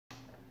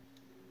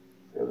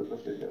You have a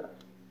question here.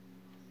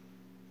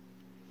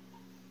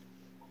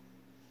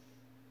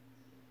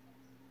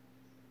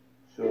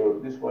 So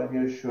this one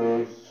here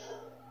shows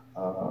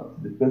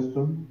the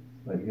piston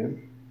right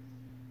here.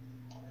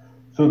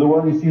 So the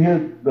one you see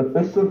here, the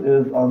piston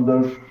is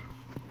under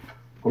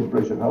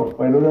compression. How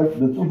I know that?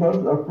 The two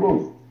valves are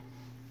closed.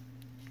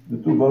 The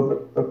two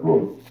valves are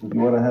closed because you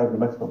want to have the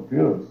maximum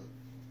clearance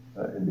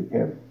in the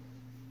cam.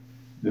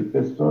 The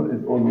piston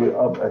is all the way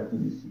up at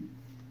TDC.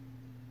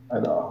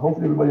 And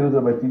hopefully everybody knows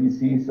that by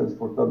TDC stands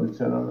for top dead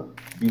center,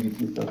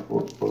 BDC stands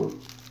for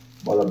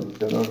bottom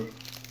dead center,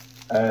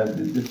 and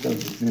the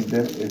distance between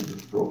them is the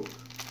stroke.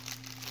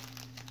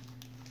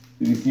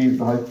 TDC is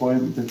the high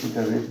point, the piston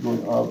can reach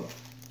going up.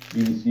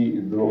 BDC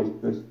is the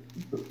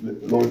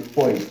lowest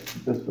point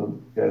the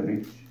piston can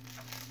reach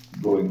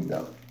going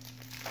down.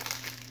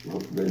 So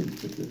hopefully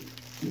this is it.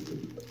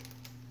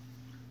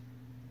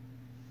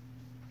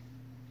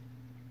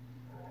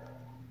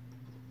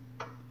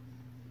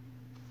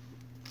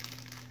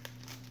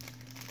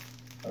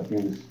 I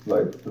think this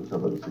slide talks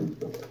about the same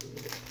stuff.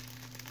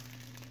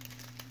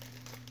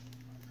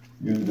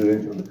 Use the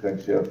range on the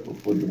crankshaft or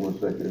put the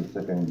motorcycle in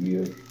second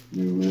gear,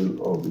 the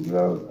wheel off the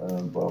ground,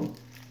 and pump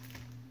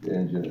the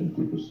engine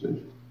into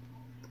position.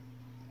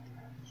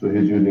 So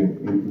he's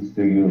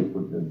still using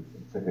put in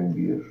second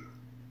gear.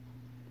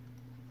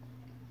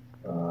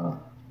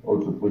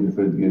 Also put the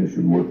first gear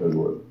should work as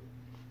well.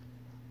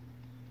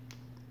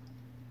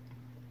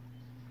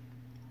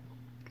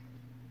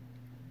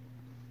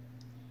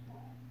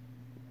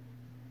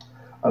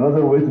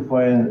 Another way to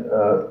find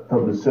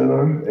top dead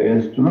center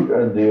is to look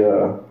at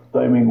the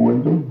timing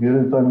window. Here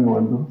is the timing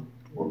window.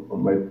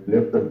 On my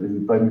left, that is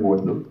the timing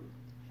window.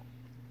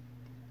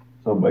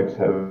 Some bikes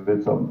have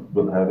it, some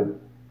don't have it.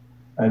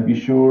 And be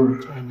sure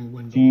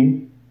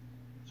T.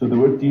 So the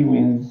word T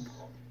means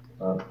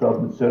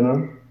top dead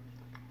center.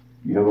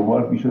 You have a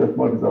mark. Be sure that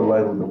mark is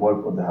aligned with the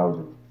mark on the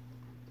housing.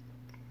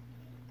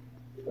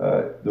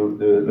 The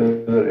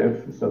letter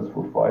F stands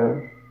for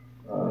fire.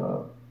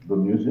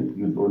 Don't use it.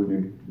 Use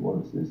only the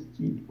one that says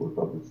T for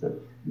top dead center.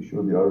 Be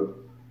sure they are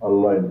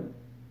aligned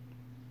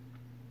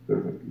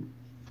perfectly.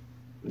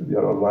 If they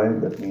are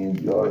aligned, that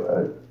means you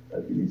are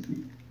at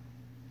TDC.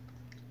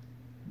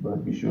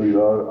 But be sure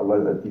you are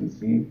aligned at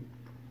TDC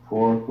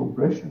for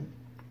compression.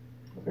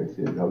 Like I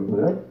said, how you do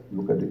that?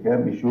 Look at the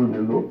cam. Be sure the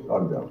loops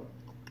are down.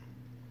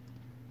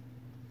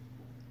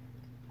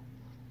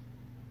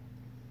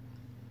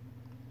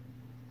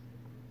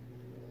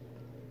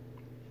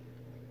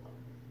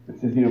 It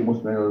says here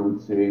most manual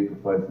would say to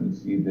find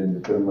TDC, then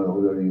determine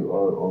whether you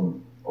are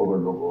on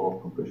overload or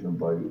compression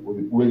by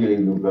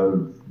wiggling the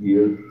valve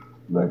gear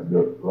like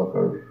the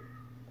rockers,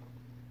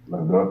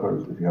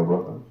 if you have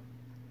rockers.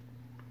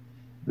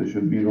 There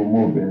should be no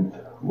movement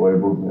while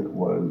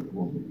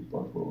movement is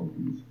possible on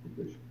TDC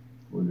compression.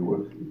 When it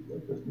works,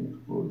 it just means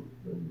closed.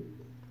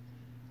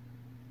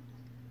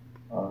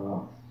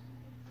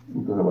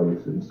 We'll talk about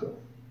this and stuff.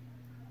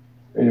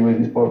 Anyway,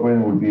 this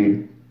PowerPoint will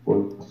be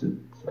posted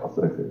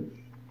after I finish.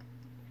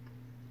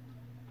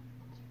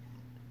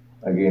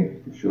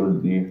 Again, it shows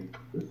the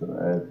person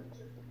at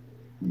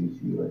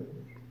TDC right here.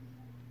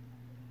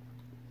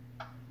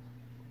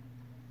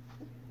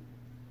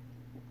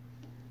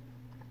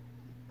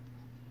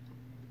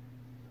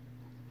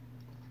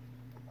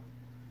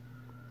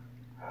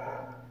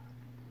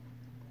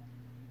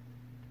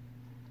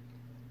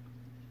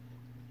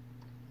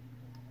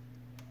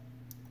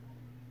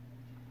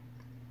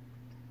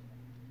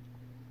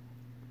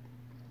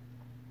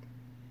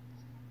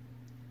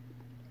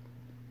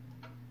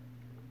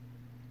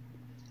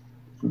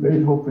 So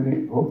guys,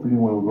 hopefully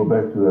when we go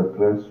back to the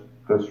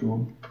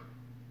classroom,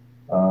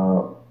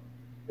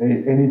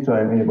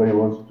 anytime anybody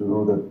wants to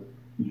know that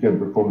you can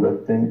perform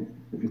that thing,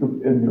 if you took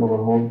engine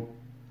overhaul,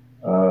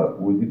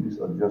 we did these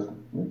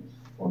adjustments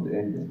on the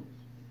engines.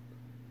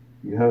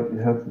 You have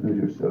to do it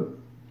yourself.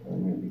 I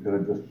mean, you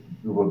cannot just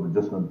do all the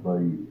adjustment by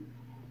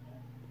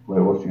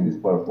watching this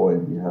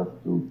PowerPoint. You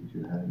have to put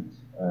your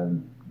hands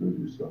and do it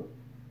yourself.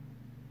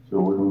 So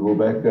when we go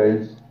back,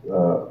 guys,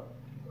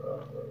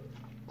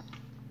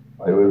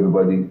 I owe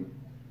everybody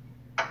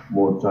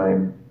more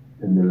time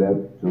in the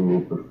lab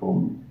to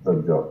perform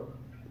that job.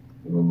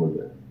 Remember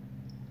that.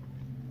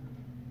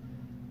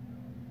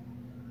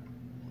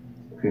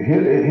 Okay,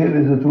 here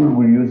is the tool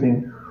we're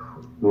using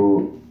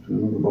to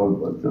do the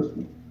valve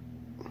adjustment.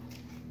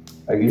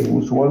 Again,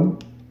 which one?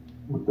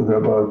 We're talking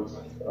about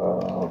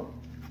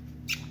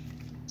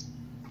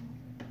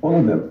all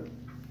of them.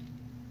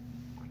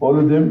 All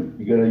of them,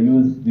 you're gonna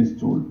use this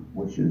tool,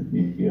 which is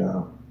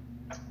the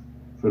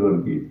filler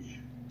gauge.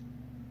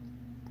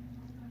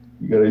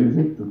 You gotta use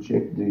it to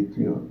check the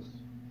clearance.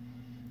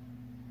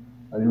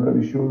 And you wanna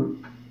be sure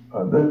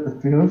that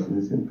clearance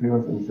is the same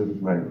clearance in the service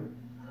manual.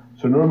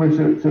 So normally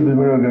service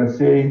manual are gonna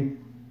say,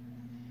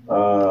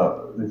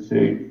 let's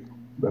say,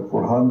 like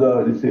for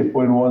Honda, let's say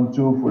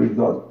 0.12 for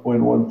exhaust,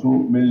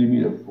 0.12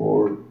 millimeter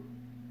for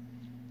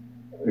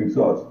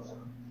exhaust,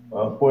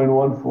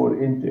 0.1 for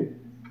intake.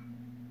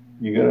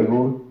 You gotta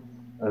go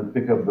and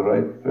pick up the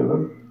right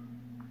filler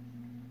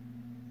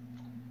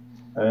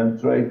and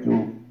try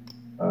to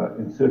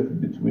insert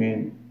it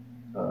between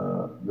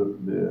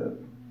the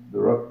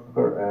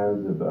rocker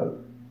and the valve.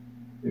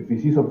 If you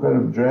see some kind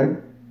of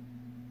drag,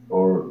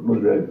 or no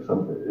drag,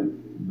 some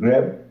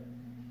grab,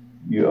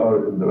 you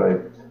are in the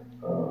right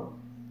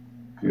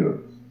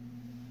clearance.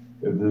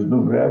 If there's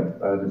no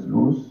grab and it's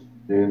loose,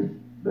 then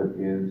that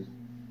needs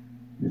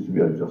to be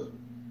adjusted.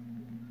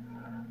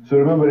 So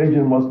remember,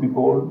 engine must be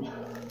cold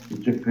to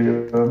check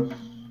clearance.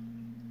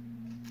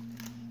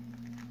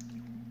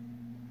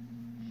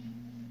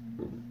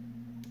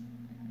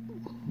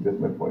 You get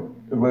my point.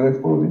 Everybody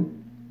guys follow me?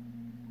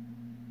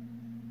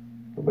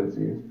 Somebody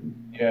say yes, please.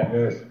 Yeah.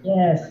 Yes.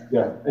 Yes.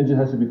 Yeah, engine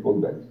has to be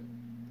cold, guys.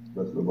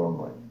 That's the bottom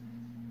line.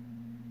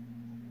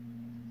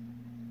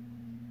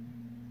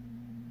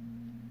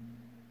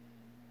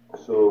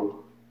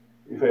 So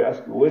if I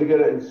ask you, where you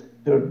gonna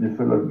insert the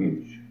filler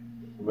gauge?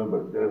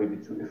 Remember, there are maybe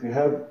two. If you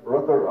have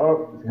rocker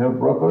arm, if you have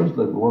rockers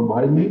like the one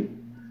behind me,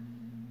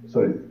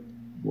 sorry,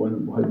 the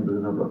one behind me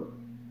doesn't have rockers.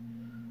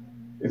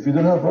 If you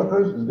don't have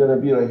rockers, it's gonna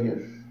be right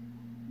here.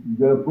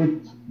 You're gonna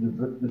put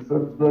the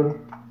filler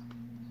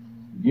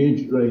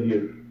gauge right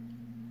here.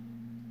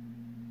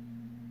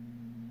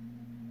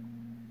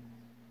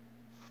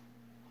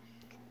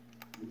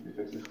 Let me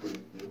fix this for you.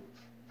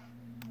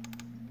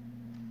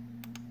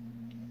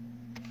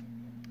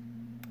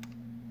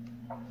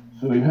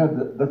 So you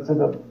have that set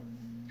up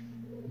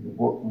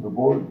on the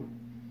board,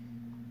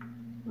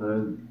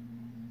 and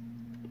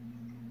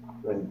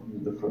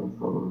in the front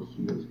colors,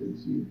 you guys can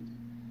see it.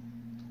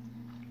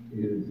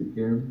 Here is the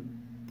cam,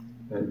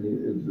 and here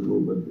is the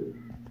robot there.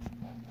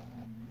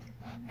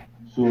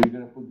 So we're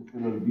gonna put the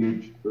filler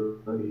gauge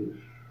right here.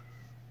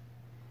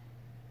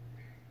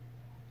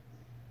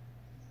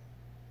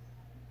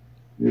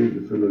 Here's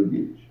the filler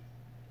gauge.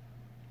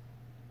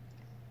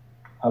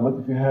 How about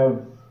if you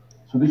have,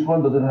 so this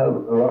one doesn't have a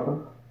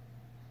rocker?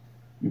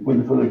 You put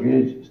the filler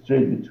gauge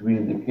straight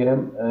between the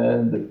cam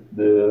and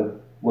the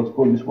what's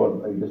called this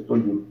one. I just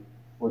told you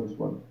what this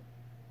one.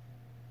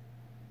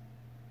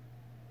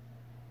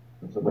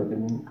 Somebody tell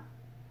me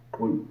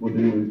what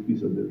the name of this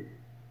piece of this?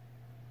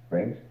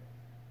 Springs?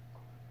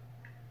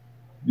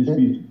 This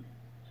piece.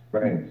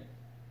 Springs.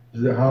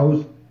 Is the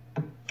house?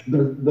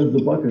 That's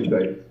the bucket,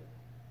 guys.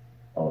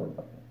 Oh, the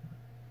bucket.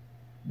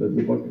 That's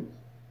the bucket.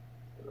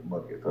 The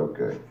bucket,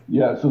 okay.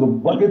 Yeah, so the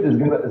bucket is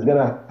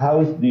gonna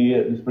house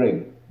the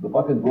spring. The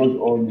bucket goes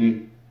on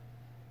the.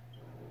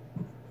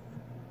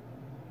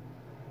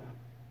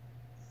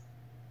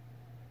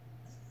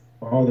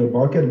 Oh, the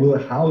bucket will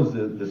house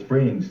the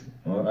springs.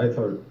 I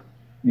thought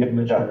Yeah, you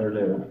mentioned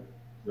earlier.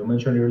 You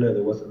mentioned earlier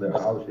there was the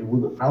house. It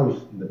will house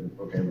the.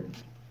 Okay.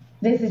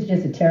 This is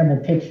just a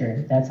terrible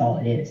picture. That's all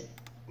it is.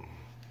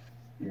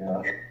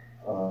 Yeah.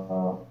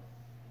 I'll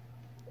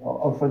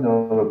find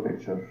another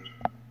picture.